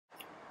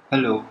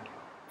Hello,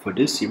 for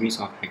this series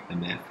of Hack the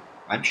Math,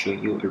 I'm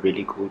showing you a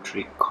really cool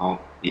trick called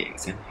the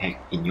exam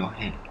hack in your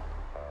hand.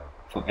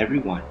 For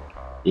everyone,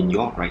 in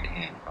your right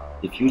hand,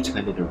 if you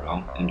turn it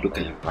around and look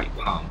at your right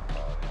palm,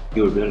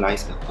 you'll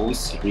realize a whole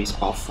series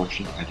of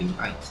fortune-telling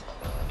lines.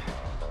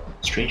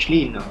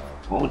 Strangely enough,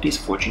 all these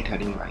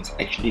fortune-telling lines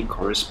actually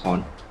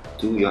correspond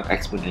to your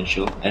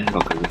exponential and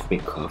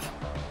logarithmic curve,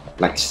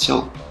 like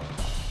so.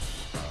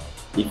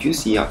 If you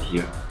see up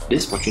here,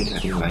 this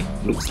fortune-telling line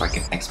looks like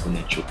an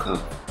exponential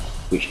curve,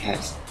 which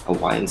has a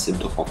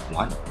y-asymptote of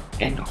 1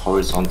 and a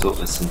horizontal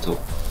asymptote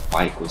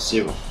y equals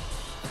 0.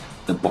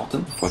 The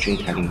bottom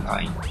fortune-telling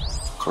line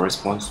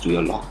corresponds to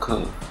your log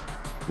curve,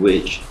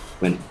 which,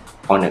 when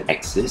on an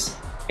axis,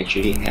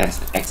 actually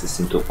has an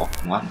x-asymptote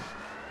of 1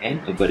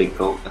 and a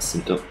vertical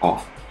asymptote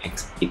of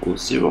x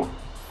equals 0.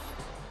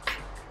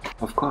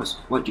 Of course,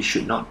 what you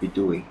should not be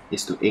doing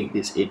is to ink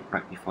this in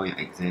right before your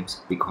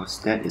exams,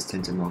 because that is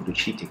tantamount to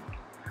cheating.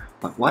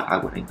 But what I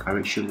would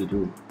encourage you to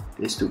do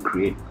is to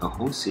create a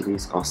whole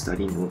series of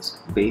study notes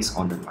based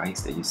on the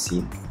lines that you've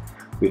seen,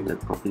 with the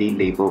properly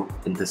labeled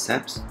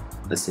intercepts,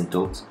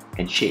 asymptotes,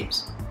 and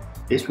shapes.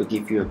 This will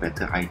give you a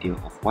better idea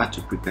of what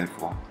to prepare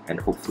for, and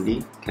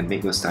hopefully can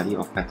make your study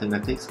of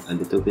mathematics a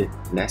little bit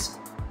less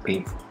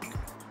painful.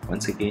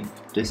 Once again,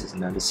 this is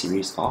another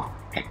series of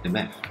Hack the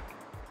Math.